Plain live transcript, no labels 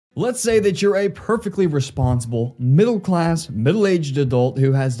Let's say that you're a perfectly responsible, middle-class, middle-aged adult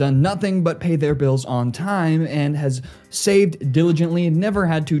who has done nothing but pay their bills on time and has saved diligently and never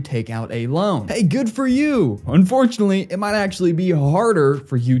had to take out a loan. Hey, good for you! Unfortunately, it might actually be harder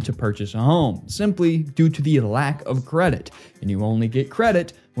for you to purchase a home, simply due to the lack of credit, and you only get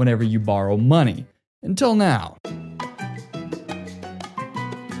credit whenever you borrow money. Until now.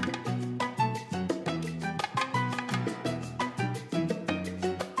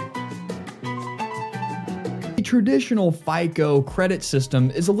 The traditional FICO credit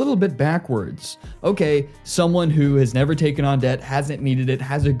system is a little bit backwards. Okay, someone who has never taken on debt, hasn't needed it,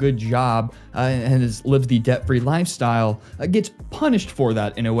 has a good job, and has lived the debt-free lifestyle, gets punished for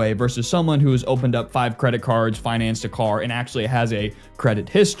that in a way, versus someone who has opened up 5 credit cards, financed a car, and actually has a credit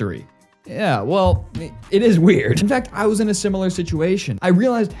history. Yeah, well, it is weird. In fact, I was in a similar situation. I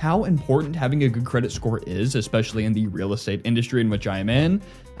realized how important having a good credit score is, especially in the real estate industry in which I am in.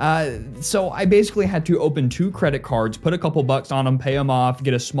 So I basically had to open 2 credit cards, put a couple bucks on them, pay them off,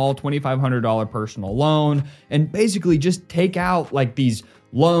 get a small $2,500 personal loan, and basically just take out like these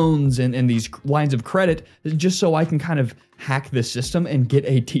loans and these lines of credit just so I can kind of hack the system and get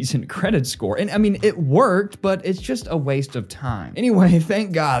a decent credit score. And I mean, it worked, but it's just a waste of time. Anyway,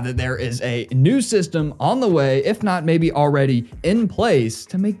 thank God that there is a new system on the way, if not maybe already in place,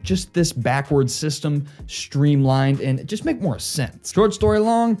 to make just this backwards system streamlined and just make more sense. Short story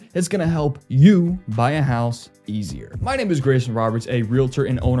long, it's gonna help you buy a house easier. My name is Grayson Roberts, a realtor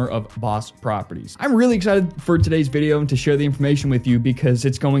and owner of Boss Properties. I'm really excited for today's video and to share the information with you because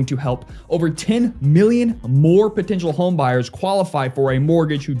it's going to help over 10 million more potential home buyers qualify for a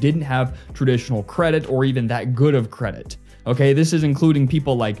mortgage who didn't have traditional credit or even that good of credit. Okay, this is including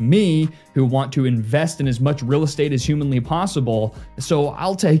people like me who want to invest in as much real estate as humanly possible. So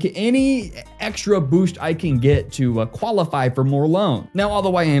I'll take any extra boost I can get to qualify for more loan. Now,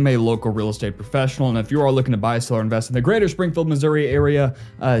 although I am a local real estate professional, and if you are looking to buy, sell, or invest in the greater Springfield, Missouri area,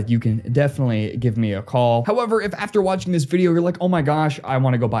 you can definitely give me a call. However, if after watching this video, you're like, oh my gosh, I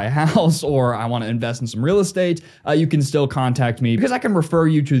want to go buy a house or I want to invest in some real estate, you can still contact me because I can refer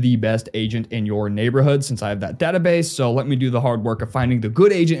you to the best agent in your neighborhood since I have that database. So let me do the hard work of finding the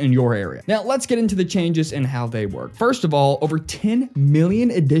good agent in your area. Now, let's get into the changes and how they work. First of all, over 10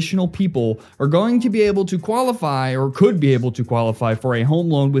 million additional people are going to be able to qualify or could be able to qualify for a home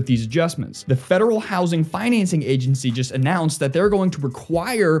loan with these adjustments. The Federal Housing Financing Agency just announced that they're going to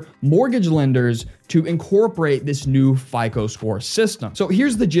require mortgage lenders to incorporate this new FICO score system. So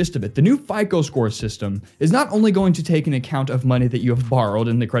here's the gist of it. The new FICO score system is not only going to take an account of money that you have borrowed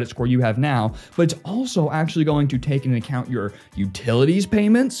and the credit score you have now, but it's also actually going to take into account your utilities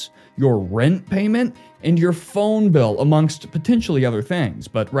payments, your rent payment, and your phone bill, amongst potentially other things.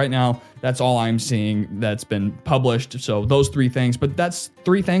 But right now, that's all I'm seeing that's been published. So those 3 things, but that's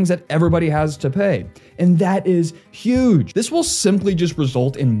 3 things that everybody has to pay. And that is huge. This will simply just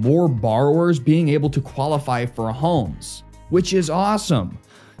result in more borrowers being able to qualify for homes, which is awesome.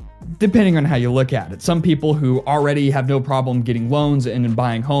 Depending on how you look at it. Some people who already have no problem getting loans and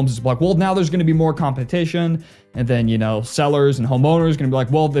buying homes is like, well, now there's going to be more competition. And then, sellers and homeowners are going to be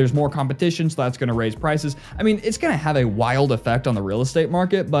like, well, there's more competition, so that's going to raise prices. I mean, it's going to have a wild effect on the real estate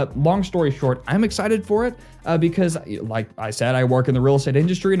market, but long story short, I'm excited for it because, like I said, I work in the real estate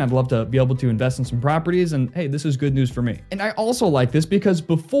industry and I'd love to be able to invest in some properties. And hey, this is good news for me. And I also like this because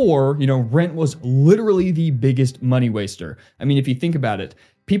before, rent was literally the biggest money waster. I mean, if you think about it,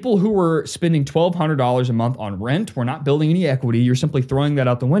 people who were spending $1,200 a month on rent were not building any equity. You're simply throwing that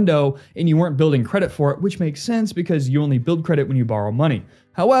out the window and you weren't building credit for it, which makes sense because you only build credit when you borrow money.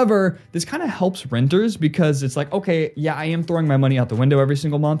 However, this kind of helps renters because it's like, okay, yeah, I am throwing my money out the window every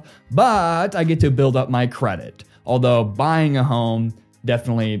single month, but I get to build up my credit. Although buying a home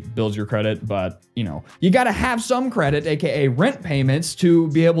definitely builds your credit, but you got to have some credit, aka rent payments, to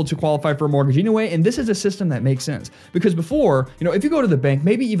be able to qualify for a mortgage anyway. And this is a system that makes sense because before, if you go to the bank,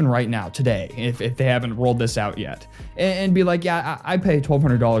 maybe even right now, today, if they haven't rolled this out yet, and be like, yeah, I pay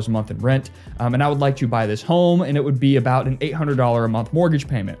 $1,200 a month in rent, and I would like to buy this home, and it would be about an $800 a month mortgage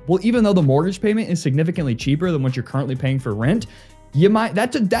payment. Well, even though the mortgage payment is significantly cheaper than what you're currently paying for rent,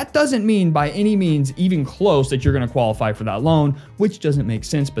 that doesn't mean by any means even close that you're going to qualify for that loan, which doesn't make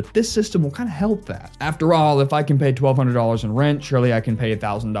sense, but this system will kind of help that. After all, if I can pay $1,200 in rent, surely I can pay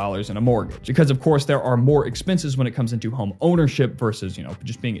 $1,000 in a mortgage, because of course there are more expenses when it comes into home ownership versus,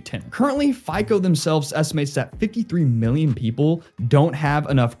 just being a tenant. Currently, FICO themselves estimates that 53 million people don't have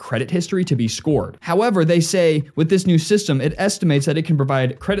enough credit history to be scored. However, they say with this new system, it estimates that it can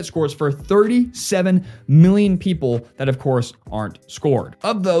provide credit scores for 37 million people that of course aren't scored.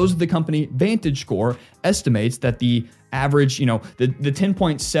 Of those, the company VantageScore estimates that the average, the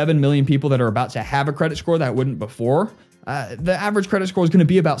 10.7 million people that are about to have a credit score that wouldn't before, the average credit score is going to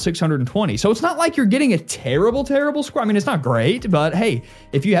be about 620. So it's not like you're getting a terrible score. I mean, it's not great, but hey,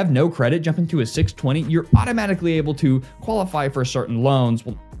 if you have no credit, jumping to a 620, you're automatically able to qualify for certain loans.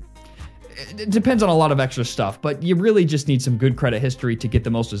 Well, it depends on a lot of extra stuff, but you really just need some good credit history to get the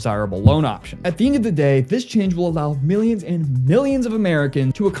most desirable loan option. At the end of the day, this change will allow millions and millions of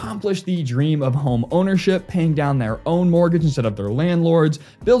Americans to accomplish the dream of home ownership, paying down their own mortgage instead of their landlord's,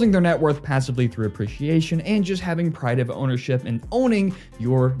 building their net worth passively through appreciation, and just having pride of ownership and owning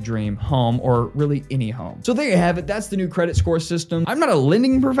your dream home, or really any home. So there you have it. That's the new credit score system. I'm not a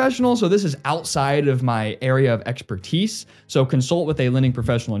lending professional, so this is outside of my area of expertise. So consult with a lending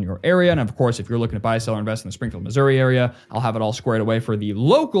professional in your area. And of course, if you're looking to buy, sell, or invest in the Springfield, Missouri area, I'll have it all squared away for the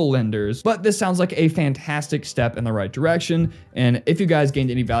local lenders. But this sounds like a fantastic step in the right direction. And if you guys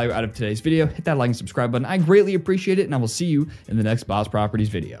gained any value out of today's video, hit that like and subscribe button. I greatly appreciate it, and I will see you in the next Bob's Properties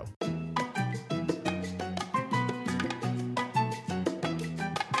video.